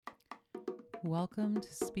Welcome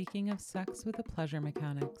to Speaking of Sex with the Pleasure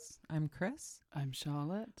Mechanics. I'm Chris. I'm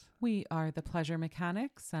Charlotte. We are the Pleasure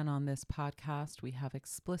Mechanics, and on this podcast, we have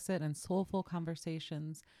explicit and soulful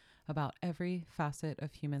conversations about every facet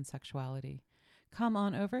of human sexuality. Come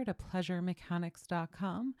on over to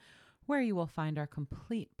pleasuremechanics.com, where you will find our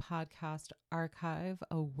complete podcast archive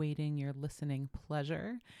awaiting your listening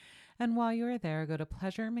pleasure. And while you are there, go to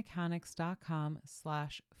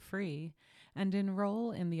pleasuremechanics.com/free and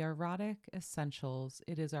enroll in the Erotic Essentials.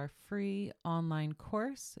 It is our free online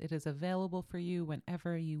course. It is available for you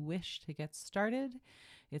whenever you wish to get started.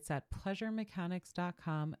 It's at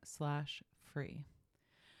pleasuremechanics.com/free.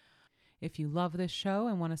 If you love this show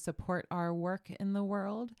and want to support our work in the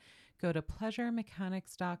world, go to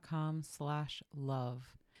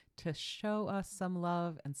pleasuremechanics.com/love to show us some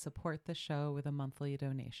love and support the show with a monthly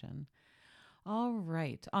donation. All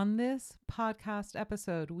right. On this podcast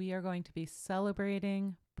episode, we are going to be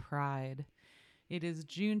celebrating Pride. It is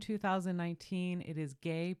June 2019. It is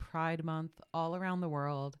Gay Pride Month all around the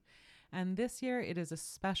world. And this year it is a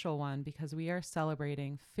special one because we are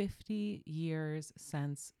celebrating 50 years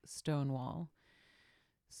since Stonewall.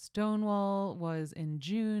 Stonewall was in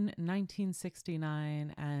June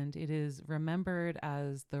 1969, and it is remembered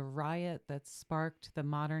as the riot that sparked the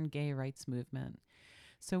modern gay rights movement.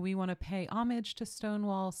 So we want to pay homage to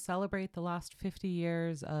Stonewall, celebrate the last 50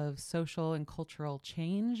 years of social and cultural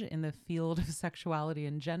change in the field of sexuality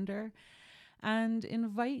and gender, and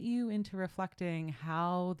invite you into reflecting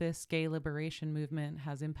how this gay liberation movement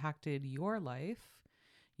has impacted your life,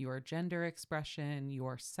 your gender expression,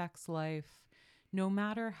 your sex life, no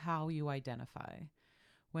matter how you identify.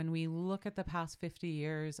 When we look at the past 50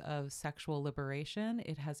 years of sexual liberation,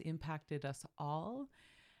 it has impacted us all.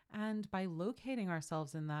 And by locating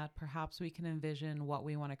ourselves in that, perhaps we can envision what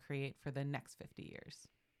we want to create for the next 50 years.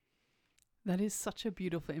 That is such a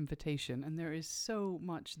beautiful invitation, and there is so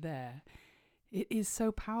much there. It is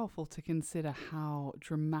so powerful to consider how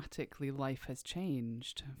dramatically life has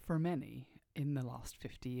changed for many in the last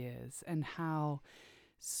 50 years, and how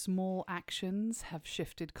small actions have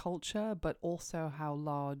shifted culture, but also how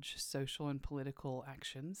large social and political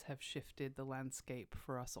actions have shifted the landscape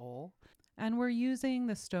for us all. And we're using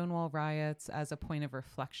the Stonewall Riots as a point of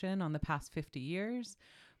reflection on the past 50 years,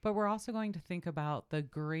 but we're also going to think about the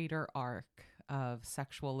greater arc of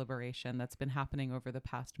sexual liberation that's been happening over the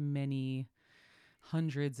past many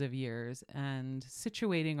hundreds of years and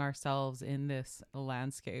situating ourselves in this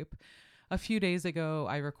landscape. A few days ago,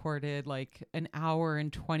 I recorded like an hour and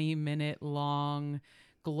 20-minute long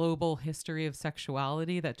global history of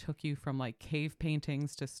sexuality that took you from like cave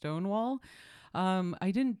paintings to Stonewall.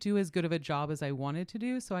 I didn't do as good of a job as I wanted to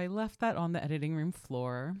do, so I left that on the editing room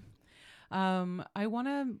floor. I want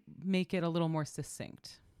to make it a little more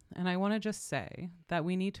succinct, and I want to just say that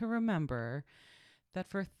we need to remember that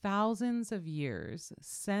for thousands of years,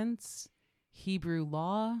 since Hebrew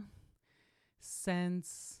law,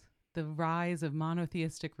 since the rise of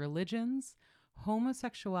monotheistic religions,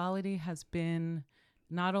 homosexuality has been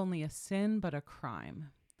not only a sin, but a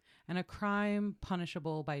crime, and a crime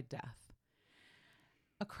punishable by death.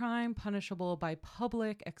 A crime punishable by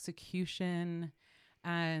public execution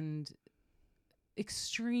and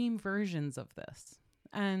extreme versions of this.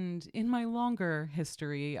 And in my longer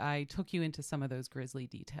history, I took you into some of those grisly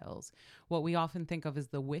details. What we often think of as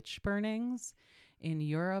the witch burnings in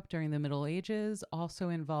Europe during the Middle Ages also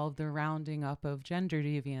involved the rounding up of gender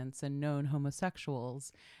deviants and known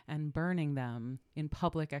homosexuals and burning them in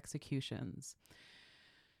public executions.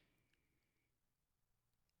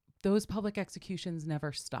 Those public executions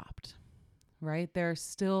never stopped, right? There are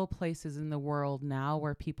still places in the world now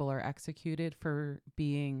where people are executed for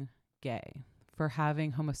being gay, for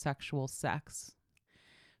having homosexual sex,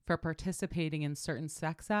 for participating in certain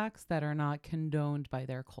sex acts that are not condoned by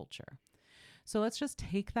their culture. So let's just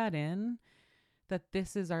take that in, that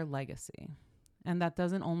this is our legacy. And that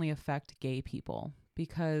doesn't only affect gay people,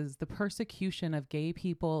 because the persecution of gay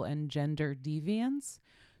people and gender deviants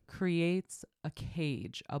creates a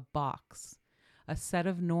cage, a box, a set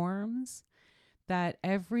of norms that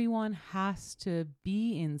everyone has to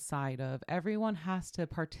be inside of, everyone has to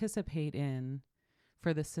participate in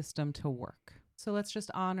for the system to work. So let's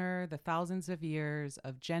just honor the thousands of years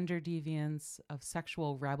of gender deviance, of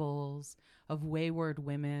sexual rebels, of wayward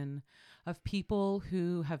women, of people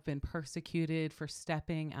who have been persecuted for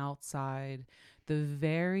stepping outside the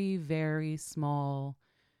very, very small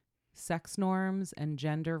sex norms and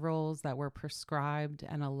gender roles that were prescribed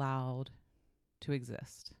and allowed to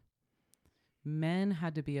exist. Men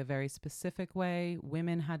had to be a very specific way.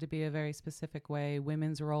 Women had to be a very specific way.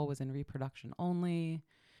 Women's role was in reproduction only.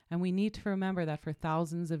 And we need to remember that for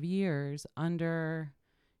thousands of years, under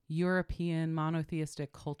European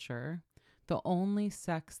monotheistic culture, the only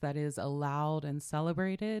sex that is allowed and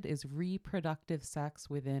celebrated is reproductive sex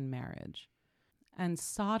within marriage. And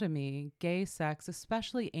sodomy, gay sex,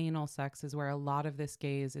 especially anal sex, is where a lot of this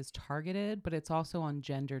gaze is targeted, but it's also on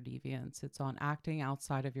gender deviance. It's on acting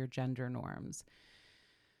outside of your gender norms.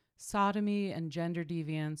 Sodomy and gender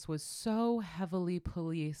deviance was so heavily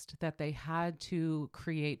policed that they had to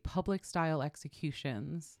create public style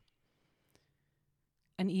executions.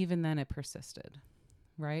 And even then it persisted,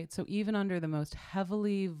 right? So even under the most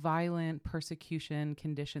heavily violent persecution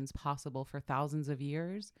conditions possible for thousands of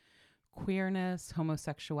years, queerness,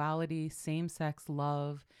 homosexuality, same-sex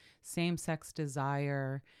love, same-sex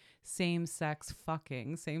desire, same-sex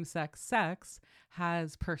fucking, same-sex sex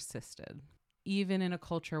has persisted, even in a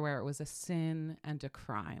culture where it was a sin and a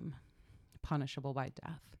crime, punishable by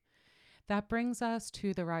death. That brings us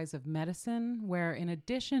to the rise of medicine, where in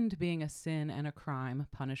addition to being a sin and a crime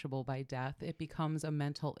punishable by death, it becomes a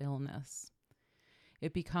mental illness.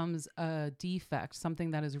 It becomes a defect, something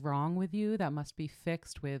that is wrong with you that must be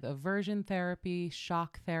fixed with aversion therapy,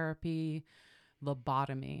 shock therapy,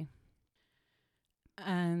 lobotomy.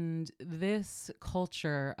 And this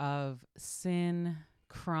culture of sin,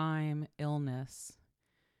 crime, illness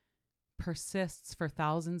persists for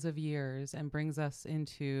thousands of years and brings us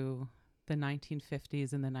into the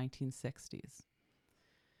 1950s and the 1960s.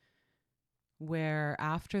 Where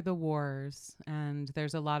after the wars, and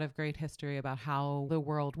there's a lot of great history about how the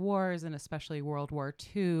world wars, and especially World War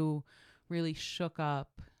II, really shook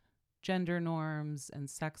up gender norms and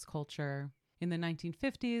sex culture. In the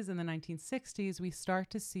 1950s and the 1960s, we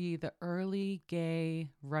start to see the early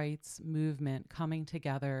gay rights movement coming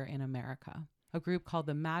together in America. A group called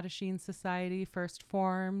the Mattachine Society first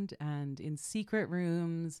formed, and in secret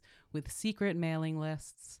rooms with secret mailing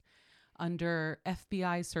lists, under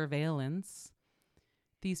FBI surveillance,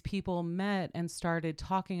 these people met and started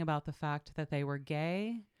talking about the fact that they were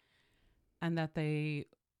gay and that they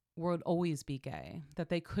would always be gay, that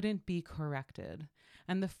they couldn't be corrected.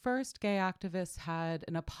 And the first gay activists had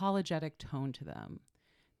an apologetic tone to them.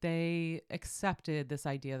 They accepted this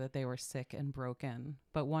idea that they were sick and broken,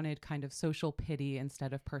 but wanted kind of social pity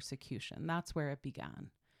instead of persecution. That's where it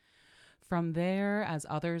began. From there, as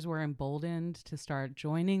others were emboldened to start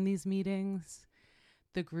joining these meetings,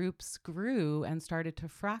 the groups grew and started to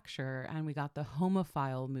fracture, and we got the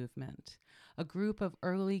homophile movement, a group of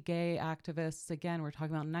early gay activists. Again, we're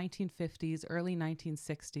talking about 1950s, early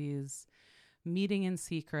 1960s, meeting in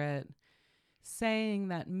secret, saying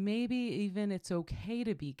that maybe even it's okay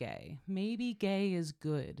to be gay. Maybe gay is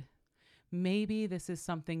good. Maybe this is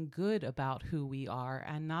something good about who we are,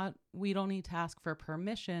 and we don't need to ask for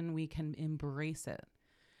permission. We can embrace it.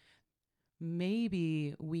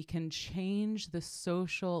 Maybe we can change the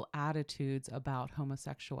social attitudes about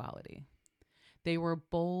homosexuality. They were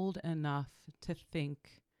bold enough to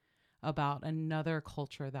think about another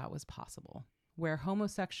culture that was possible, where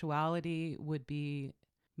homosexuality would be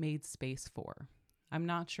made space for. I'm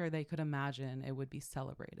not sure they could imagine it would be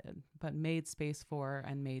celebrated, but made space for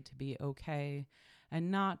and made to be okay and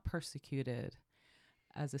not persecuted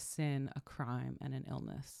as a sin, a crime, and an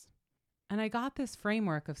illness. And I got this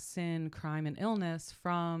framework of sin, crime, and illness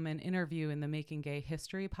from an interview in the Making Gay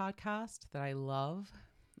History podcast that I love.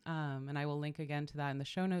 And I will link again to that in the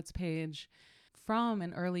show notes page, from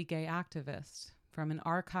an early gay activist, from an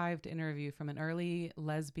archived interview from an early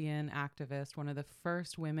lesbian activist, one of the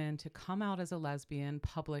first women to come out as a lesbian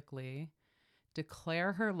publicly,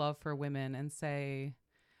 declare her love for women and say,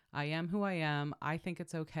 I am who I am, I think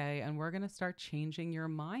it's okay, and we're going to start changing your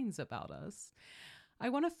minds about us. I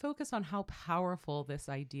want to focus on how powerful this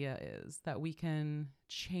idea is, that we can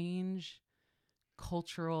change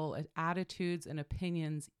cultural attitudes and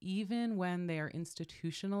opinions even when they are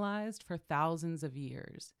institutionalized for thousands of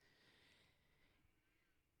years.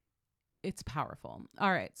 It's powerful.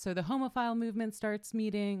 All right, so the homophile movement starts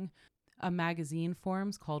meeting. A magazine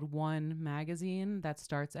forms called One Magazine that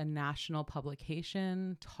starts a national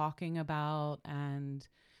publication talking about and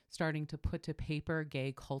starting to put to paper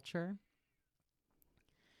gay culture.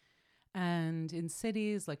 And in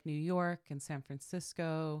cities like New York and San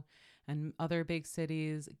Francisco and other big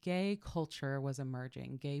cities, gay culture was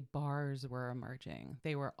emerging. Gay bars were emerging.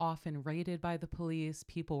 They were often raided by the police.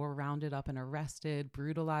 People were rounded up and arrested,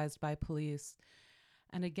 brutalized by police.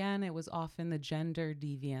 And again, it was often the gender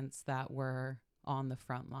deviants that were on the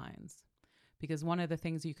front lines. Because one of the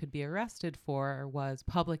things you could be arrested for was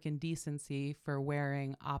public indecency for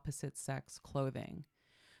wearing opposite sex clothing.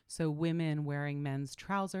 So women wearing men's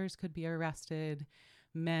trousers could be arrested.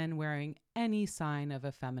 men wearing any sign of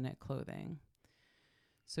effeminate clothing.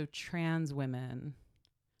 So trans women,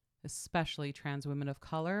 especially trans women of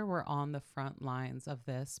color, were on the front lines of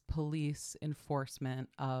this police enforcement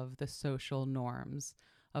of the social norms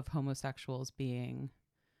of homosexuals being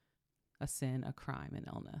a sin, a crime, an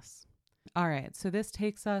illness. All right, so this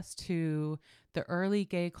takes us to the early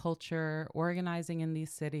gay culture organizing in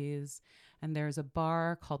these cities. And there's a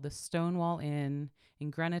bar called the Stonewall Inn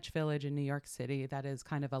in Greenwich Village in New York City that is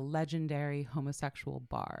kind of a legendary homosexual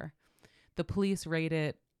bar. The police raid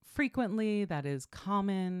it frequently. That is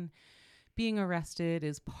common. Being arrested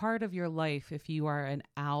is part of your life if you are an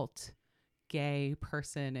out gay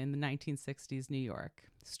person in the 1960s New York.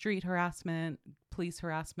 Street harassment, police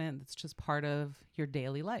harassment, that's just part of your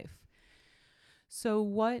daily life. So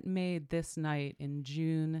what made this night in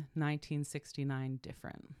June 1969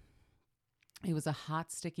 different? It was a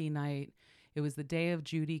hot, sticky night. It was the day of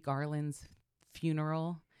Judy Garland's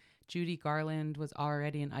funeral. Judy Garland was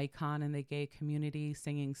already an icon in the gay community,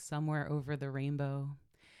 singing Somewhere Over the Rainbow.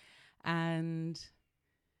 And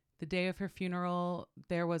the day of her funeral,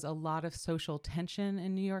 there was a lot of social tension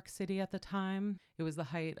in New York City at the time. It was the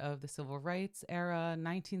height of the Civil Rights era,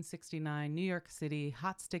 1969, New York City,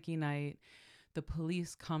 hot, sticky night. The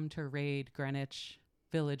police come to raid Greenwich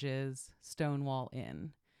Village's Stonewall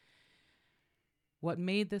Inn. What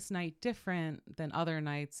made this night different than other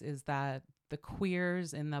nights is that the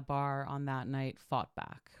queers in the bar on that night fought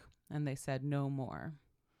back, and they said no more.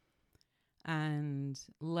 And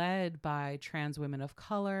led by trans women of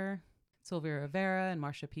color, Sylvia Rivera and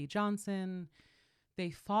Marsha P. Johnson, they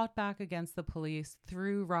fought back against the police,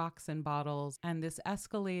 threw rocks and bottles, and this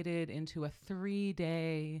escalated into a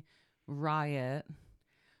 3-day riot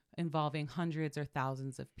involving hundreds or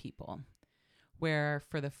thousands of people, where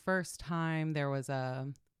for the first time there was a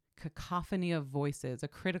cacophony of voices, a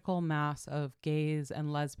critical mass of gays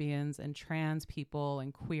and lesbians and trans people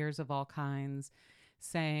and queers of all kinds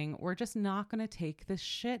saying, we're just not going to take this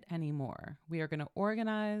shit anymore. We are going to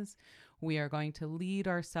organize. We are going to lead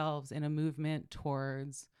ourselves in a movement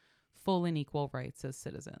towards full and equal rights as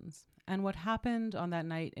citizens. And what happened on that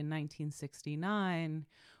night in 1969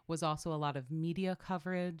 was also a lot of media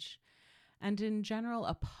coverage and in general,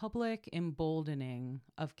 a public emboldening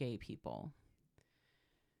of gay people.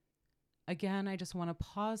 Again, I just want to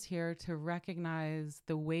pause here to recognize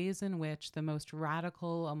the ways in which the most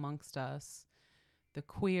radical amongst us, the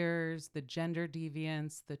queers, the gender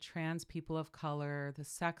deviants, the trans people of color, the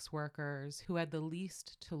sex workers who had the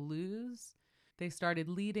least to lose, they started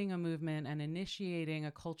leading a movement and initiating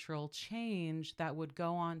a cultural change that would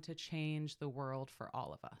go on to change the world for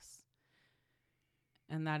all of us.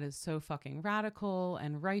 And that is so fucking radical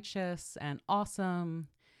and righteous and awesome.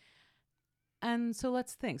 And so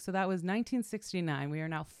let's think. So that was 1969. We are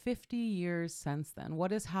now 50 years since then.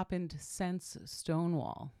 What has happened since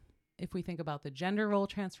Stonewall? If we think about the gender role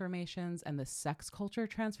transformations and the sex culture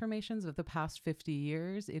transformations of the past 50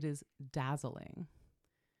 years, it is dazzling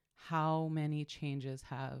how many changes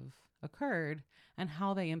have occurred and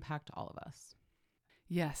how they impact all of us.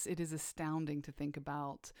 Yes, it is astounding to think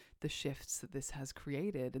about the shifts that this has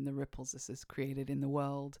created and the ripples this has created in the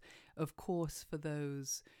world. Of course, for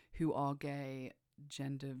those who are gay,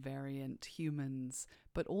 gender variant humans,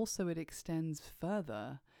 but also it extends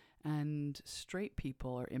further, and straight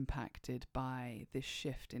people are impacted by this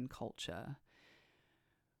shift in culture.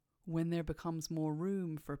 When there becomes more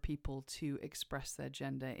room for people to express their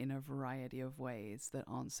gender in a variety of ways that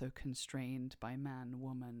aren't so constrained by man,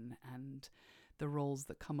 woman, and the roles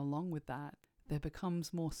that come along with that, there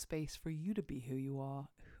becomes more space for you to be who you are,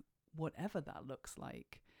 whatever that looks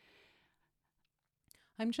like.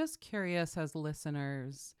 I'm just curious as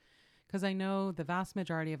listeners, because I know the vast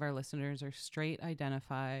majority of our listeners are straight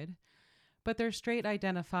identified, but they're straight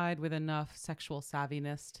identified with enough sexual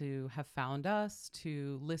savviness to have found us,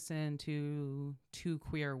 to listen to two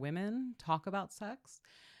queer women talk about sex.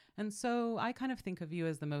 And so I kind of think of you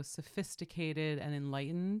as the most sophisticated and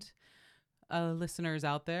enlightened listeners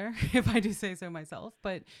out there, if I do say so myself,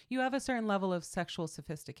 but you have a certain level of sexual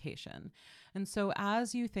sophistication. And so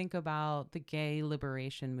as you think about the gay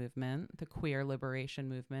liberation movement, the queer liberation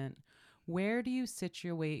movement, where do you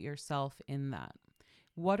situate yourself in that?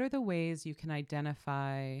 What are the ways you can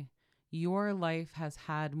identify your life has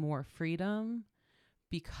had more freedom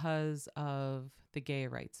because of the gay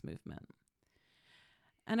rights movement?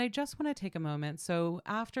 And I just want to take a moment. So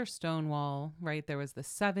after Stonewall, right, there was the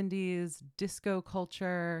 70s, disco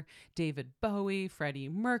culture, David Bowie, Freddie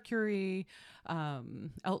Mercury,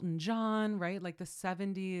 Elton John, right? Like the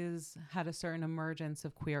 70s had a certain emergence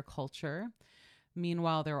of queer culture.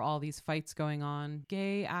 Meanwhile, there were all these fights going on.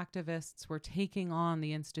 Gay activists were taking on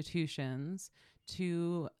the institutions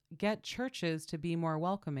to get churches to be more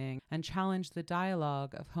welcoming and challenge the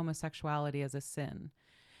dialogue of homosexuality as a sin.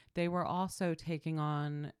 They were also taking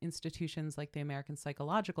on institutions like the American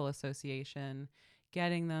Psychological Association,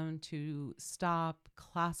 getting them to stop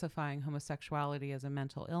classifying homosexuality as a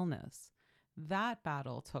mental illness. That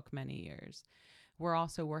battle took many years. We're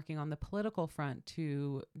also working on the political front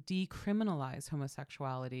to decriminalize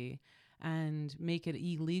homosexuality and make it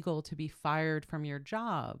illegal to be fired from your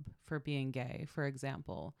job for being gay, for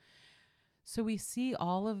example. So we see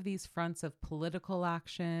all of these fronts of political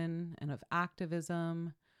action and of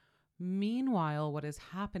activism. Meanwhile, what is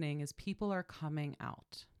happening is people are coming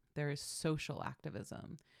out. There is social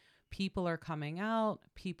activism. People are coming out.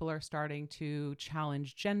 People are starting to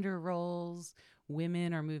challenge gender roles.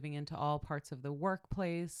 Women are moving into all parts of the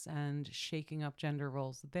workplace and shaking up gender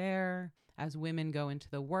roles there. As women go into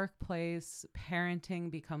the workplace, parenting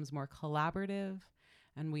becomes more collaborative,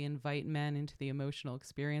 and we invite men into the emotional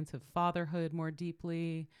experience of fatherhood more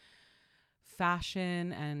deeply.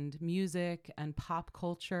 Fashion and music and pop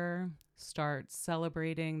culture start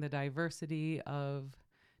celebrating the diversity of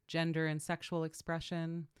gender and sexual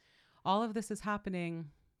expression. All of this is happening,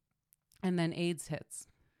 and then AIDS hits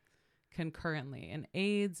concurrently. And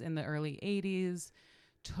AIDS in the early 80s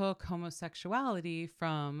took homosexuality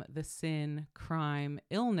from the sin, crime,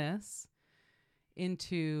 illness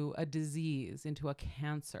into a disease, into a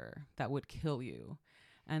cancer that would kill you.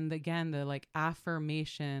 And again, the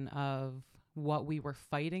affirmation of what we were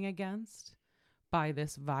fighting against by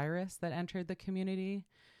this virus that entered the community.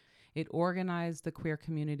 It organized the queer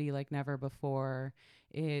community like never before.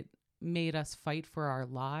 It made us fight for our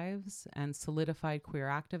lives and solidified queer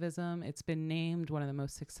activism. It's been named one of the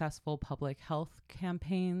most successful public health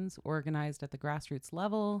campaigns organized at the grassroots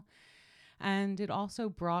level. And it also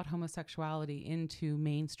brought homosexuality into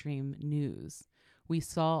mainstream news. We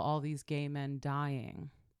saw all these gay men dying.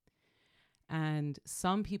 And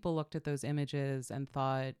some people looked at those images and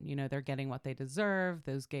thought, they're getting what they deserve.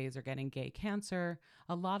 Those gays are getting gay cancer.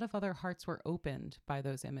 A lot of other hearts were opened by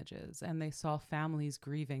those images, and they saw families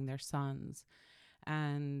grieving their sons.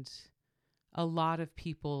 And a lot of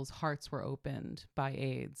people's hearts were opened by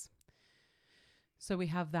AIDS. So we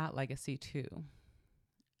have that legacy too.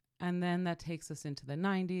 And then that takes us into the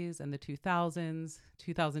 90s and the 2000s,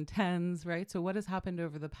 2010s, right? So what has happened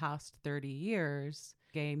over the past 30 years?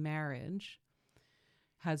 Gay marriage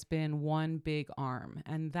has been one big arm.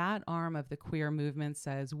 And that arm of the queer movement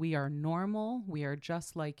says, we are normal, we are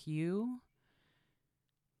just like you.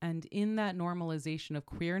 And in that normalization of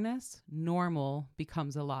queerness, normal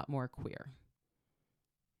becomes a lot more queer.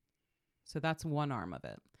 So that's one arm of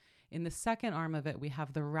it. In the second arm of it, we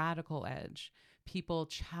have the radical edge, people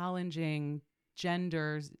challenging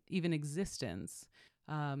gender's even existence.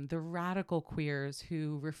 The radical queers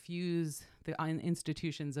who refuse the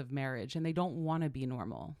institutions of marriage and they don't want to be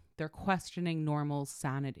normal. They're questioning normal's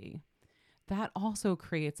sanity. That also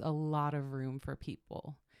creates a lot of room for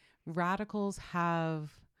people. Radicals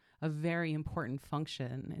have a very important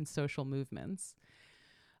function in social movements.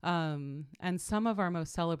 And some of our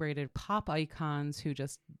most celebrated pop icons who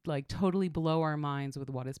just totally blow our minds with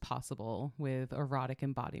what is possible with erotic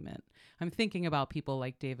embodiment. I'm thinking about people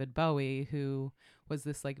like David Bowie, who was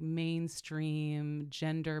this mainstream,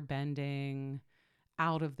 gender bending,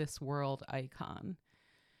 out of this world icon.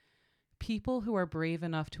 People who are brave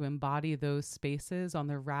enough to embody those spaces on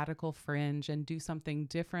the radical fringe and do something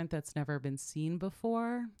different that's never been seen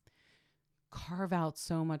before carve out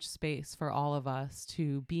so much space for all of us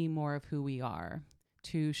to be more of who we are,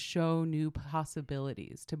 to show new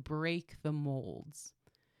possibilities, to break the molds.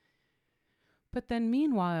 But then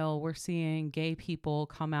meanwhile, we're seeing gay people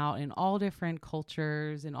come out in all different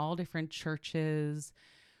cultures, in all different churches.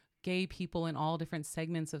 Gay people in all different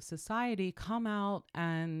segments of society come out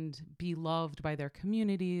and be loved by their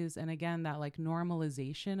communities. And again, that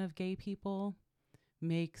normalization of gay people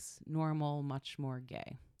makes normal much more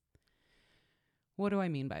gay. What do I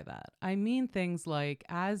mean by that? I mean things like,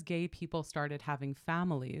 as gay people started having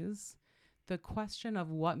families, the question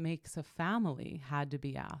of what makes a family had to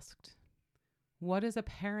be asked. What does a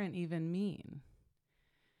parent even mean?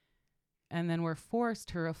 And then we're forced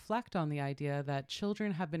to reflect on the idea that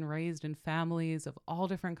children have been raised in families of all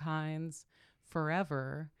different kinds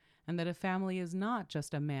forever, and that a family is not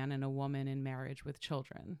just a man and a woman in marriage with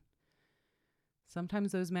children.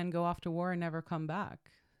 Sometimes those men go off to war and never come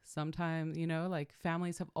back. Sometimes,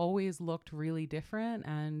 families have always looked really different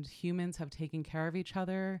and humans have taken care of each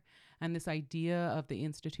other. And this idea of the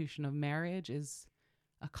institution of marriage is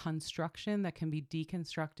a construction that can be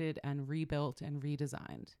deconstructed and rebuilt and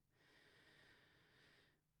redesigned.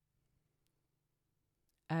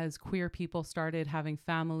 As queer people started having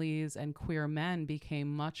families and queer men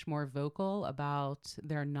became much more vocal about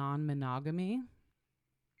their non-monogamy,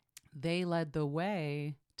 they led the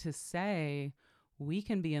way to say, we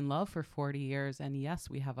can be in love for 40 years and yes,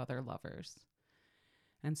 we have other lovers.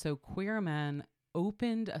 And so queer men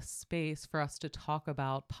opened a space for us to talk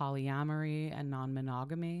about polyamory and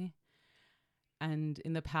non-monogamy. And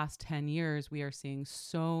in the past 10 years, we are seeing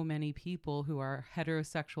so many people who are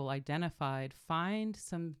heterosexual identified find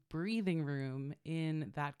some breathing room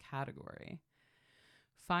in that category,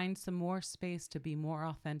 find some more space to be more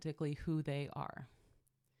authentically who they are.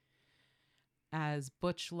 As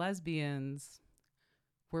butch lesbians,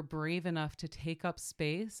 we're brave enough to take up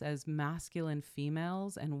space as masculine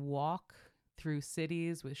females and walk through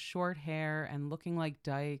cities with short hair and looking like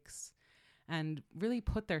dykes and really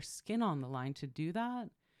put their skin on the line to do that.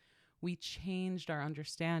 We changed our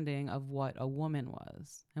understanding of what a woman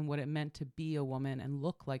was and what it meant to be a woman and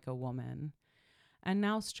look like a woman. And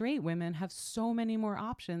now straight women have so many more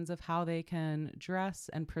options of how they can dress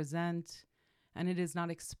and present. And it is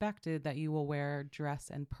not expected that you will wear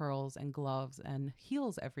dress and pearls and gloves and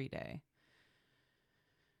heels every day.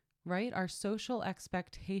 Right? Our social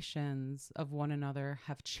expectations of one another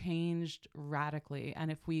have changed radically.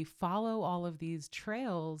 And if we follow all of these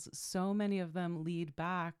trails, so many of them lead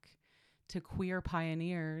back to queer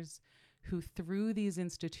pioneers who threw these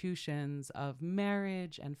institutions of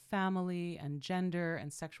marriage and family and gender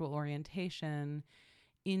and sexual orientation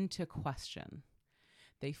into question.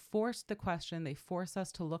 They forced the question, they force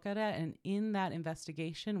us to look at it, and in that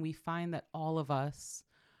investigation, we find that all of us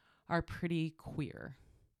are pretty queer.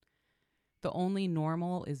 The only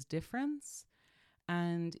normal is difference.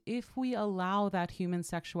 And if we allow that human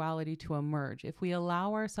sexuality to emerge, if we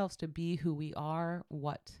allow ourselves to be who we are,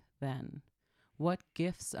 what then? What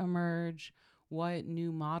gifts emerge? What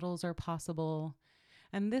new models are possible?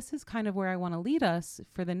 And this is kind of where I want to lead us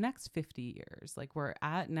for the next 50 years. Like we're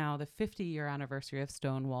at now the 50-year anniversary of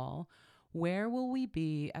Stonewall. Where will we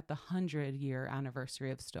be at the 100-year anniversary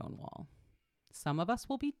of Stonewall? Some of us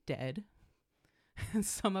will be dead.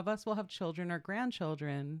 Some of us will have children or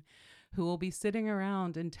grandchildren who will be sitting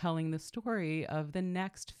around and telling the story of the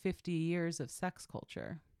next 50 years of sex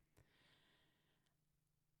culture.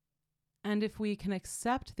 And if we can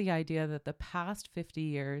accept the idea that the past 50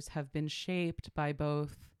 years have been shaped by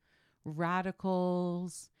both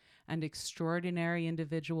radicals and extraordinary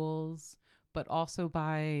individuals, but also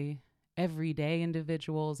by everyday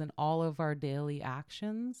individuals and all of our daily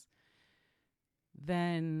actions,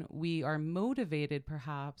 then we are motivated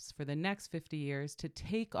perhaps for the next 50 years to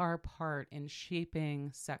take our part in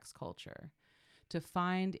shaping sex culture, to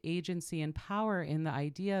find agency and power in the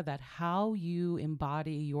idea that how you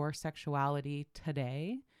embody your sexuality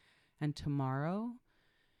today and tomorrow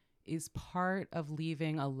is part of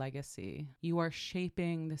leaving a legacy. You are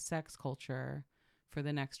shaping the sex culture for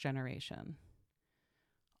the next generation.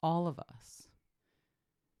 All of us.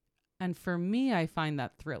 And for me, I find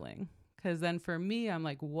that thrilling. Because then for me, I'm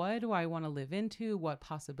like, what do I want to live into? What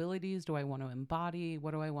possibilities do I want to embody?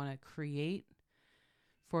 What do I want to create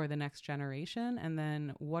for the next generation? And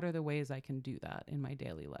then what are the ways I can do that in my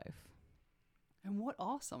daily life? And what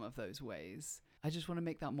are some of those ways? I just want to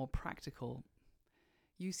make that more practical.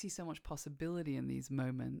 You see so much possibility in these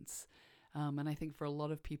moments. And I think for a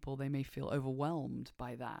lot of people, they may feel overwhelmed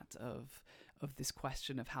by that, of this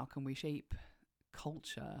question of how can we shape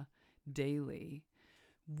culture daily?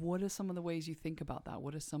 What are some of the ways you think about that?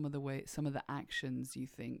 What are some of the actions you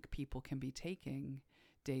think people can be taking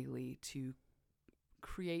daily to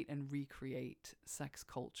create and recreate sex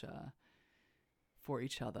culture for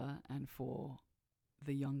each other and for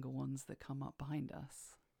the younger ones that come up behind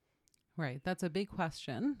us? Right. That's a big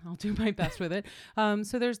question. I'll do my best with it.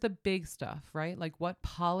 So there's the big stuff, right? Like what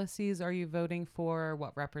policies are you voting for?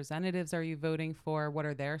 What representatives are you voting for? What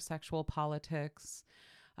are their sexual politics?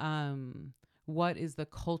 What is the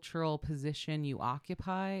cultural position you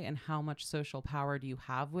occupy and how much social power do you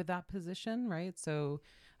have with that position, right? So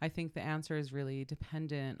I think the answer is really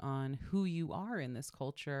dependent on who you are in this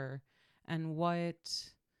culture and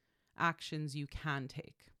what actions you can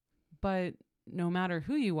take. But no matter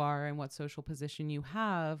who you are and what social position you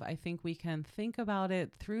have, I think we can think about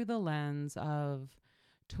it through the lens of,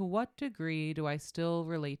 to what degree do I still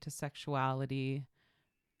relate to sexuality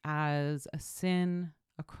as a sin,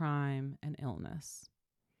 a crime, an illness?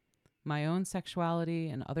 My own sexuality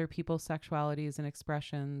and other people's sexualities and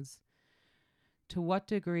expressions. To what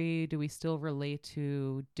degree do we still relate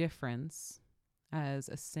to difference as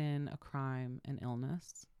a sin, a crime, an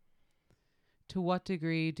illness? To what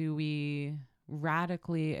degree do we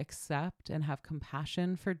radically accept and have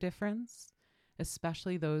compassion for difference,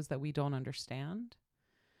 especially those that we don't understand?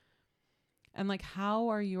 And like, how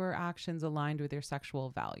are your actions aligned with your sexual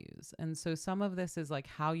values? And so some of this is like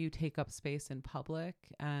how you take up space in public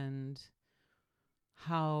and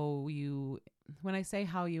how you, when I say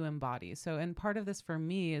how you embody. So, and part of this for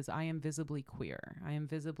me is I am visibly queer. I am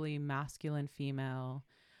visibly masculine, female.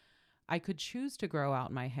 I could choose to grow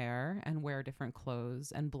out my hair and wear different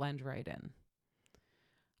clothes and blend right in.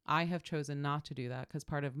 I have chosen not to do that because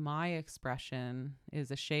part of my expression is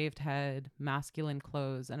a shaved head, masculine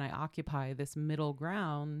clothes, and I occupy this middle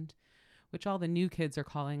ground, which all the new kids are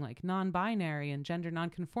calling like non-binary and gender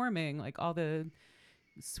non-conforming, like all the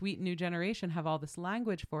sweet new generation have all this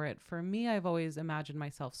language for it. For me, I've always imagined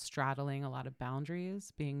myself straddling a lot of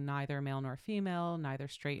boundaries, being neither male nor female, neither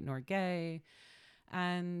straight nor gay.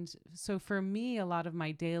 And so for me, a lot of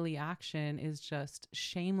my daily action is just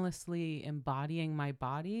shamelessly embodying my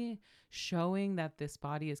body, showing that this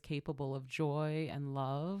body is capable of joy and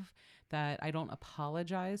love, that I don't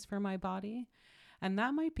apologize for my body. And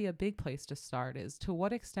that might be a big place to start, is to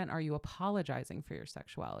what extent are you apologizing for your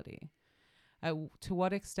sexuality? To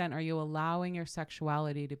what extent are you allowing your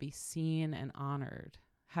sexuality to be seen and honored?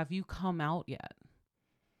 Have you come out yet?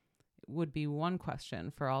 Would be one question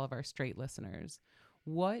for all of our straight listeners.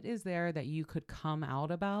 What is there that you could come out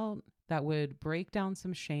about that would break down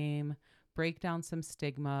some shame, break down some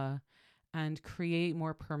stigma, and create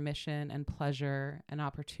more permission and pleasure and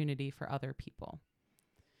opportunity for other people?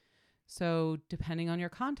 So depending on your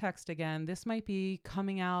context, again, this might be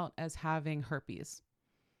coming out as having herpes.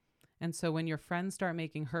 And so when your friends start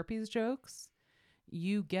making herpes jokes,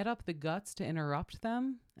 you get up the guts to interrupt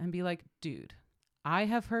them and be like, dude, I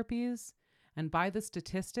have herpes. And by the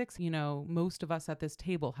statistics, most of us at this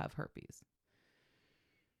table have herpes.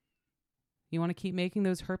 You want to keep making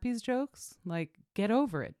those herpes jokes? Like, get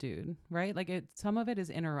over it, dude, right? Like, some of it is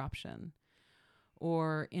interruption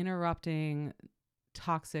or interrupting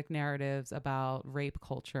toxic narratives about rape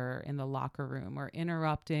culture in the locker room, or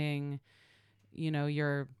interrupting,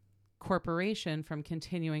 your corporation from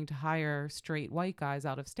continuing to hire straight white guys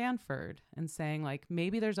out of Stanford and saying, like,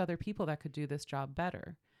 maybe there's other people that could do this job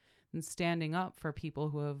better. And standing up for people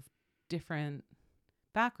who have different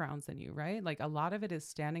backgrounds than you, right? Like, a lot of it is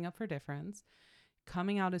standing up for difference,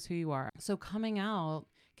 coming out as who you are. So coming out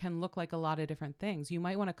can look like a lot of different things. You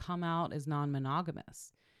might want to come out as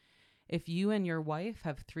non-monogamous. If you and your wife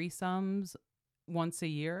have threesomes once a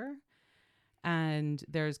year and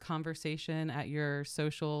there's conversation at your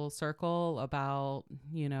social circle about,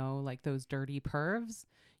 like those dirty pervs,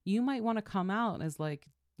 you might want to come out as like,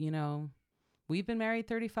 we've been married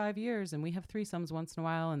 35 years and we have threesomes once in a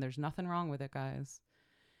while and there's nothing wrong with it, guys.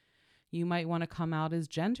 You might want to come out as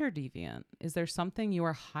gender deviant. Is there something you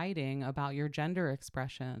are hiding about your gender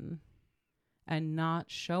expression and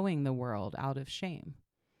not showing the world out of shame?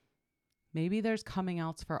 Maybe there's coming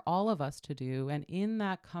outs for all of us to do. And in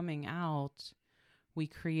that coming out, we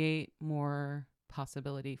create more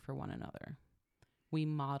possibility for one another. We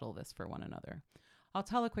model this for one another. I'll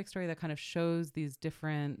tell a quick story that kind of shows these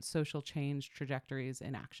different social change trajectories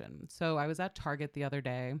in action. So I was at Target the other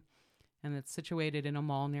day, and it's situated in a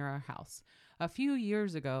mall near our house. A few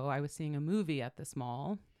years ago, I was seeing a movie at this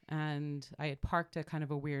mall, and I had parked at kind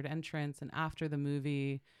of a weird entrance. And after the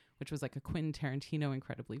movie, which was like a Quentin Tarantino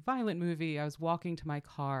incredibly violent movie, I was walking to my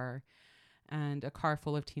car, and a car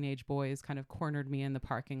full of teenage boys kind of cornered me in the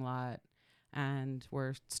parking lot and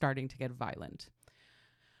were starting to get violent.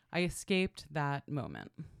 I escaped that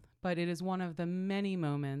moment, but it is one of the many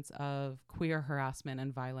moments of queer harassment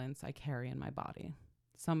and violence I carry in my body.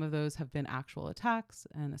 Some of those have been actual attacks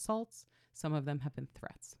and assaults. Some of them have been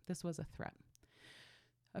threats. This was a threat.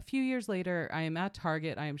 A few years later, I am at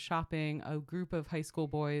Target. I am shopping. A group of high school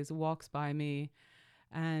boys walks by me,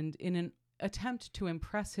 and in an attempt to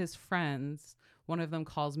impress his friends, one of them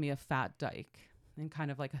calls me a fat dyke in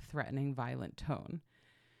kind of like a threatening, violent tone.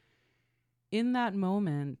 In that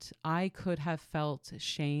moment, I could have felt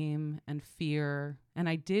shame and fear, and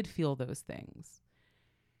I did feel those things.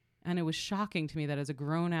 And it was shocking to me that as a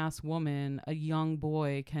grown-ass woman, a young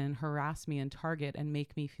boy can harass me in Target and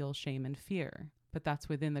make me feel shame and fear. But that's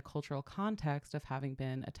within the cultural context of having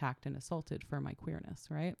been attacked and assaulted for my queerness,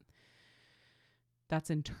 right? That's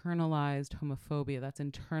internalized homophobia. That's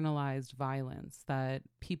internalized violence that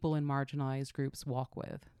people in marginalized groups walk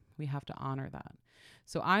with. We have to honor that.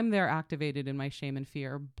 So I'm there activated in my shame and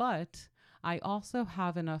fear, but I also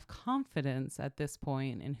have enough confidence at this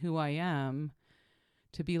point in who I am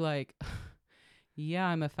to be like, Yeah,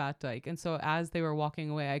 I'm a fat dyke. And so as they were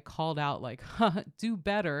walking away, I called out like, do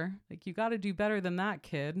better. Like, you got to do better than that,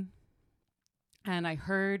 kid. And I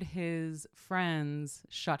heard his friends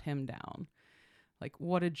shut him down. Like,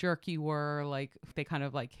 what a jerk you were. Like, they kind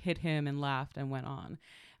of like hit him and laughed and went on.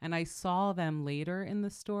 And I saw them later in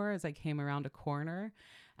the store as I came around a corner.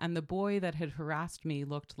 And the boy that had harassed me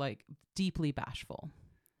looked like deeply bashful.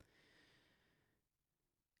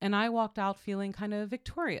 And I walked out feeling kind of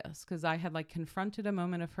victorious because I had like confronted a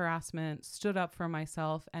moment of harassment, stood up for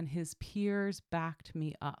myself, and his peers backed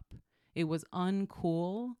me up. It was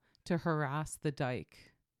uncool to harass the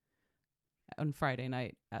dyke on Friday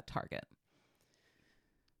night at Target.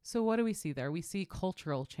 So what do we see there? We see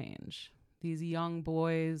cultural change. These young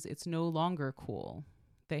boys, it's no longer cool.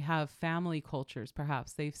 They have family cultures,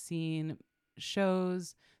 perhaps. They've seen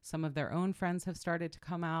shows. Some of their own friends have started to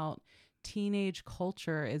come out. Teenage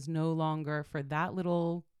culture is no longer, for that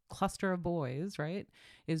little cluster of boys, right,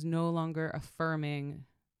 is no longer affirming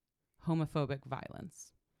homophobic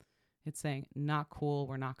violence. It's saying, not cool,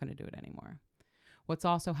 we're not going to do it anymore. What's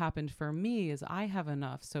also happened for me is I have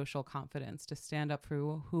enough social confidence to stand up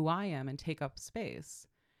for who I am and take up space.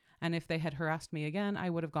 And if they had harassed me again,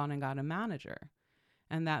 I would have gone and got a manager.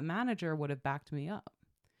 And that manager would have backed me up.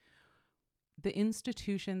 The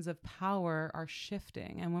institutions of power are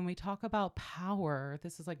shifting. And when we talk about power,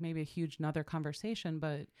 this is like maybe a huge another conversation,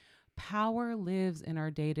 but power lives in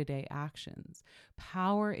our day-to-day actions.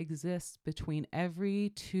 Power exists between every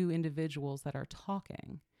two individuals that are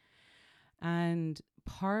talking. And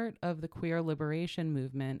part of the queer liberation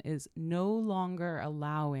movement is no longer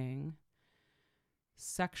allowing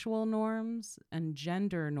sexual norms and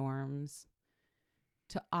gender norms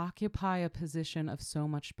to occupy a position of so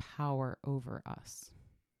much power over us.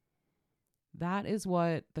 That is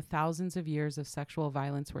what the thousands of years of sexual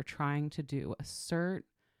violence were trying to do, assert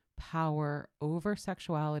power over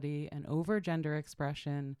sexuality and over gender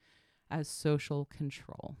expression as social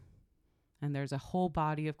control. And there's a whole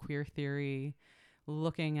body of queer theory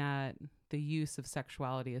looking at the use of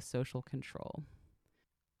sexuality as social control.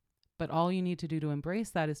 But all you need to do to embrace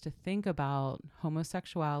that is to think about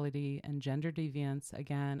homosexuality and gender deviance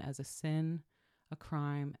again as a sin, a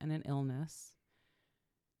crime, and an illness,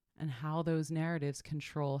 and how those narratives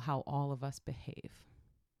control how all of us behave.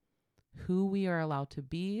 Who we are allowed to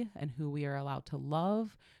be and who we are allowed to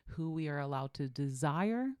love, who we are allowed to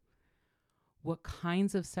desire, what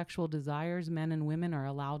kinds of sexual desires men and women are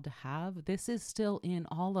allowed to have. This is still in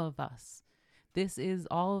all of us. This is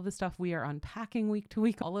all of the stuff we are unpacking week to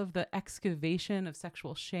week, all of the excavation of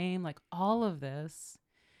sexual shame, like all of this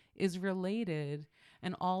is related.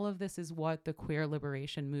 And all of this is what the queer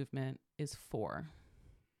liberation movement is for.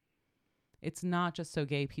 It's not just so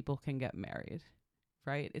gay people can get married,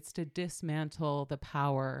 right? It's to dismantle the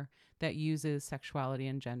power that uses sexuality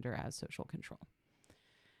and gender as social control.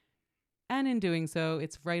 And in doing so,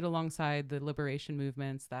 it's right alongside the liberation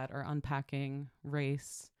movements that are unpacking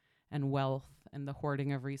race and wealth and the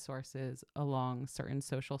hoarding of resources along certain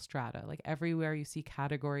social strata. Like everywhere you see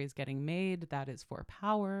categories getting made, that is for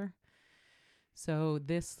power. So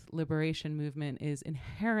this liberation movement is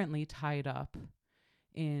inherently tied up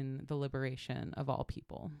in the liberation of all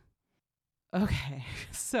people. Okay,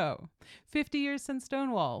 so 50 years since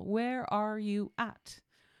Stonewall, where are you at?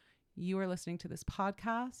 You are listening to this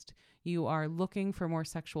podcast. You are looking for more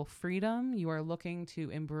sexual freedom. You are looking to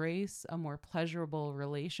embrace a more pleasurable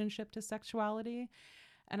relationship to sexuality.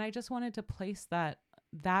 And I just wanted to place that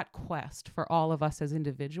quest for all of us as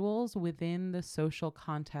individuals within the social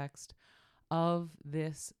context of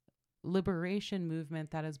this liberation movement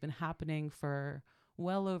that has been happening for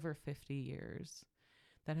well over 50 years.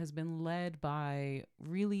 That has been led by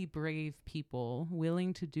really brave people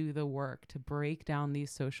willing to do the work to break down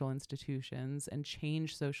these social institutions and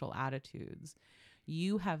change social attitudes.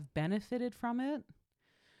 You have benefited from it.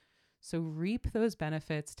 So reap those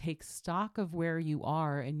benefits, take stock of where you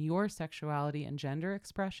are in your sexuality and gender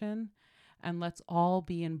expression, and let's all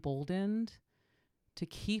be emboldened to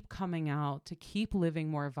keep coming out, to keep living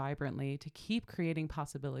more vibrantly, to keep creating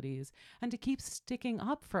possibilities, and to keep sticking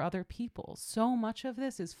up for other people. So much of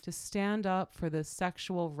this is to stand up for the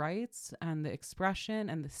sexual rights and the expression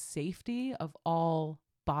and the safety of all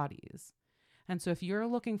bodies. And so if you're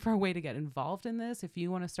looking for a way to get involved in this, if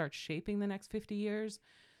you want to start shaping the next 50 years,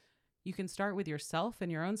 you can start with yourself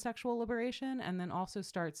and your own sexual liberation, and then also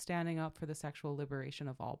start standing up for the sexual liberation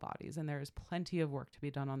of all bodies. And there is plenty of work to be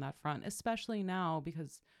done on that front, especially now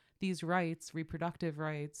because these rights, reproductive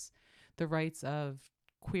rights, the rights of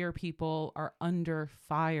queer people are under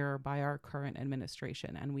fire by our current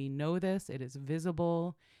administration. And we know this. It is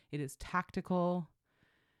visible. It is tactical.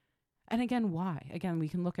 And again, why? Again, we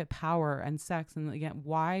can look at power and sex. And again,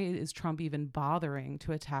 why is Trump even bothering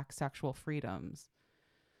to attack sexual freedoms?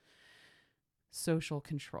 Social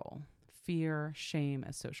control, fear, shame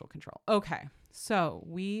as social control. Okay, so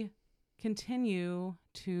we continue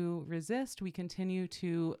to resist. We continue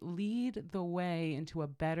to lead the way into a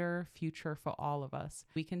better future for all of us.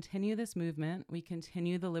 We continue this movement. We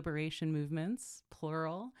continue the liberation movements,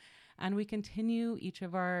 plural, and we continue each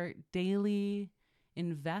of our daily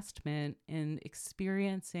investment in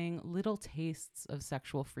experiencing little tastes of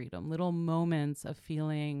sexual freedom, little moments of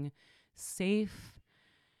feeling safe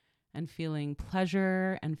and feeling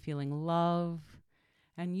pleasure and feeling love,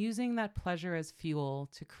 and using that pleasure as fuel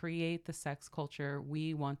to create the sex culture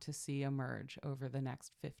we want to see emerge over the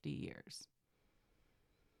next 50 years.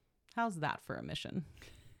 How's that for a mission?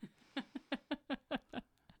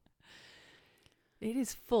 It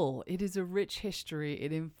is full. It is a rich history.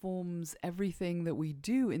 It informs everything that we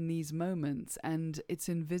do in these moments, and it's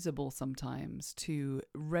invisible sometimes to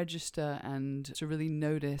register and to really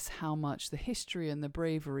notice how much the history and the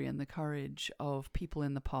bravery and the courage of people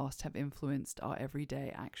in the past have influenced our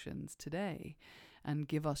everyday actions today and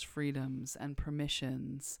give us freedoms and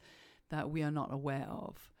permissions that we are not aware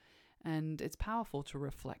of. And it's powerful to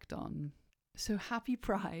reflect on. So happy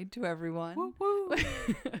Pride to everyone. Woo woo.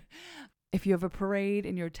 If you have a parade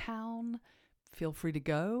in your town, feel free to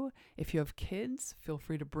go. If you have kids, feel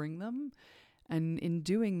free to bring them. And in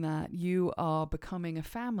doing that, you are becoming a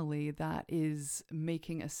family that is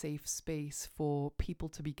making a safe space for people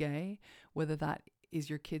to be gay, whether that is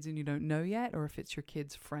your kids and you don't know yet, or if it's your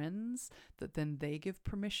kids' friends that then they give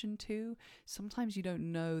permission to. Sometimes you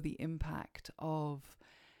don't know the impact of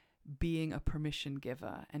being a permission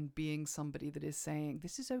giver and being somebody that is saying,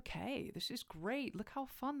 this is okay, this is great, look how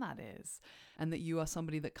fun that is. And that you are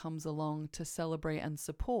somebody that comes along to celebrate and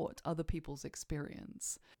support other people's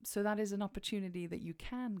experience. So that is an opportunity that you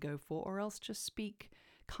can go for, or else just speak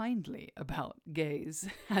kindly about gays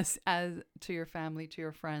as to your family, to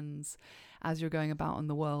your friends, as you're going about in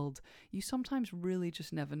the world. You sometimes really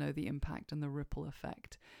just never know the impact and the ripple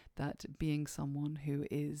effect that being someone who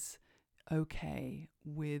is okay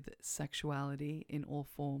with sexuality in all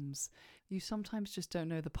forms, you sometimes just don't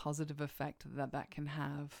know the positive effect that can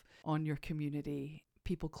have on your community,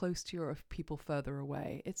 people close to you or people further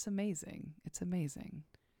away. It's amazing. It's amazing.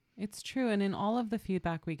 It's true. And in all of the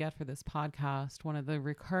feedback we get for this podcast, one of the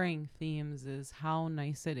recurring themes is how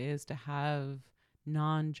nice it is to have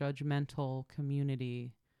non-judgmental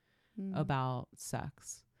community about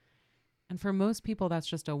sex. And for most people, that's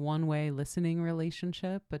just a one-way listening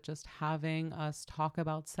relationship, but just having us talk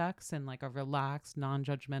about sex in like a relaxed,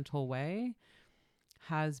 non-judgmental way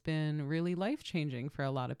has been really life-changing for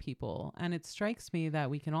a lot of people. And it strikes me that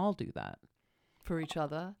we can all do that. For each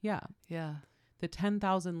other? Yeah. Yeah. The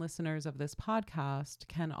 10,000 listeners of this podcast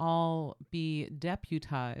can all be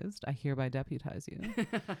deputized. I hereby deputize you.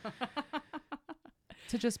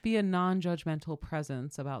 To just be a non-judgmental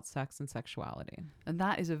presence about sex and sexuality. And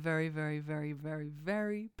that is a very, very, very, very,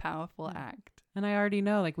 very powerful act. And I already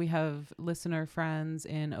know, like, we have listener friends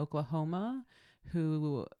in Oklahoma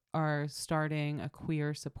who are starting a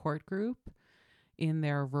queer support group in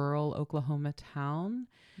their rural Oklahoma town.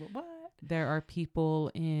 What? There are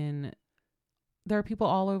people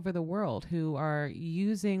all over the world who are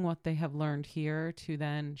using what they have learned here to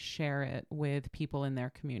then share it with people in their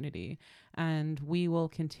community. And we will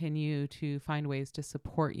continue to find ways to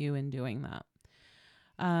support you in doing that.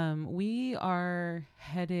 We are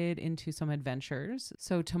headed into some adventures.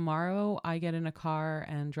 So tomorrow I get in a car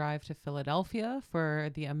and drive to Philadelphia for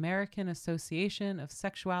the American Association of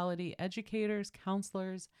Sexuality Educators,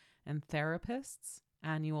 Counselors, and Therapists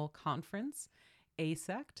annual conference,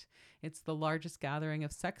 ASECT. It's the largest gathering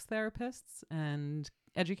of sex therapists and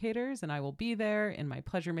educators, and I will be there in my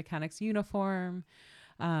Pleasure Mechanics uniform.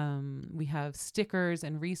 We have stickers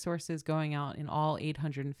and resources going out in all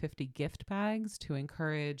 850 gift bags to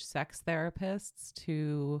encourage sex therapists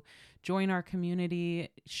to join our community,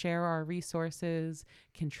 share our resources,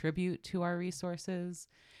 contribute to our resources.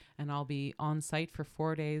 And I'll be on site for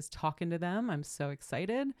 4 days talking to them. I'm so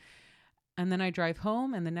excited. And then I drive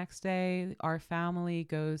home, and the next day our family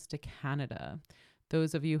goes to Canada.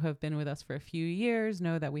 Those of you who have been with us for a few years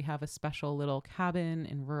know that we have a special little cabin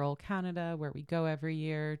in rural Canada where we go every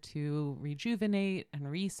year to rejuvenate and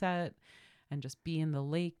reset and just be in the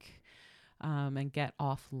lake and get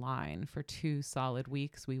offline for 2 solid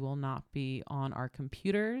weeks. We will not be on our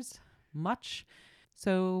computers much.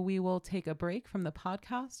 So we will take a break from the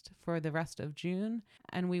podcast for the rest of June,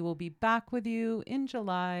 and we will be back with you in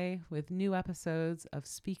July with new episodes of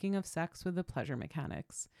Speaking of Sex with the Pleasure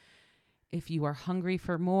Mechanics. If you are hungry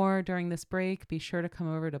for more during this break, be sure to come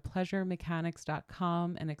over to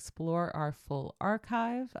pleasuremechanics.com and explore our full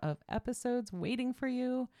archive of episodes waiting for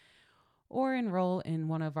you, or enroll in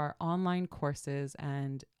one of our online courses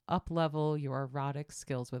and up-level your erotic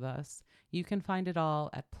skills with us. You can find it all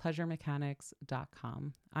at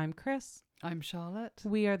pleasuremechanics.com. I'm Chris. I'm Charlotte.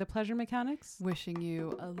 We are the Pleasure Mechanics. Wishing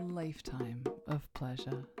you a lifetime of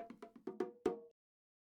pleasure.